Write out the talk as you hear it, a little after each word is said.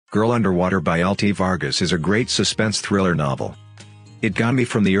Girl Underwater by L.T. Vargus is a great suspense thriller novel. It got me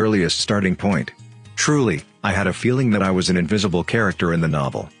from the earliest starting point. Truly, I had a feeling that I was an invisible character in the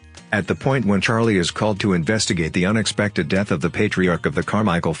novel. At the point when Charlie is called to investigate the unexpected death of the patriarch of the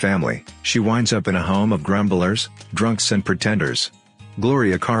Carmichael family, she winds up in a home of grumblers, drunks and pretenders.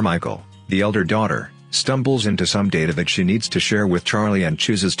 Gloria Carmichael, the elder daughter, stumbles into some data that she needs to share with Charlie and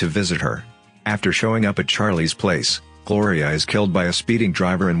chooses to visit her. After showing up at Charlie's place, Gloria is killed by a speeding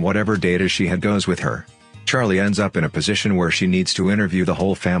driver and whatever data she had goes with her. Charlie ends up in a position where she needs to interview the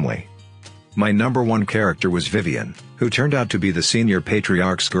whole family. My number one character was Vivian, who turned out to be the senior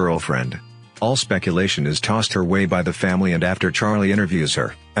patriarch's girlfriend. All speculation is tossed her way by the family, and after Charlie interviews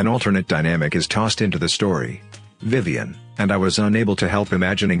her, an alternate dynamic is tossed into the story. Vivian, and I was unable to help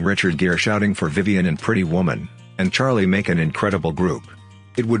imagining Richard Gere shouting for Vivian in Pretty Woman, and Charlie make an incredible group.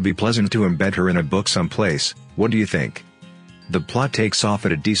 It would be pleasant to embed her in a book someplace. What do you think? The plot takes off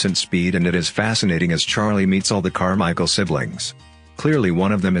at a decent speed and it is fascinating as Charlie meets all the Carmichael siblings. Clearly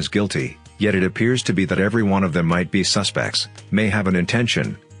one of them is guilty, yet it appears to be that every one of them might be suspects, may have an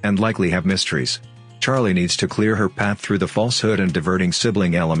intention, and likely have mysteries. Charlie needs to clear her path through the falsehood and diverting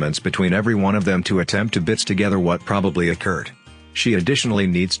sibling elements between every one of them to attempt to bits together what probably occurred. She additionally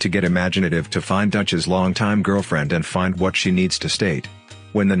needs to get imaginative to find Dutch's longtime girlfriend and find what she needs to state.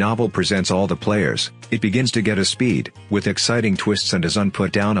 When the novel presents all the players, it begins to get a speed, with exciting twists and is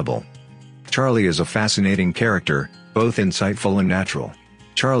unputdownable. Charlie is a fascinating character, both insightful and natural.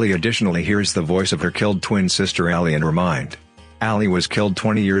 Charlie additionally hears the voice of her killed twin sister Allie in her mind. Allie was killed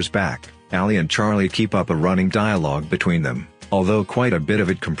 20 years back. Allie and Charlie keep up a running dialogue between them, although quite a bit of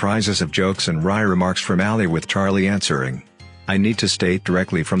it comprises of jokes and wry remarks from Allie with Charlie answering. I need to state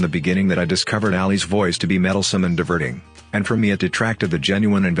directly from the beginning that I discovered Allie's voice to be meddlesome and diverting, and for me it detracted the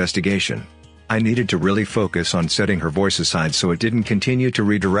genuine investigation. I needed to really focus on setting her voice aside so it didn't continue to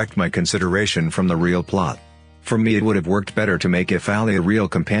redirect my consideration from the real plot. For me it would have worked better to make if Allie a real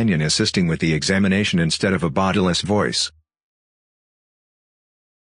companion assisting with the examination instead of a bodiless voice.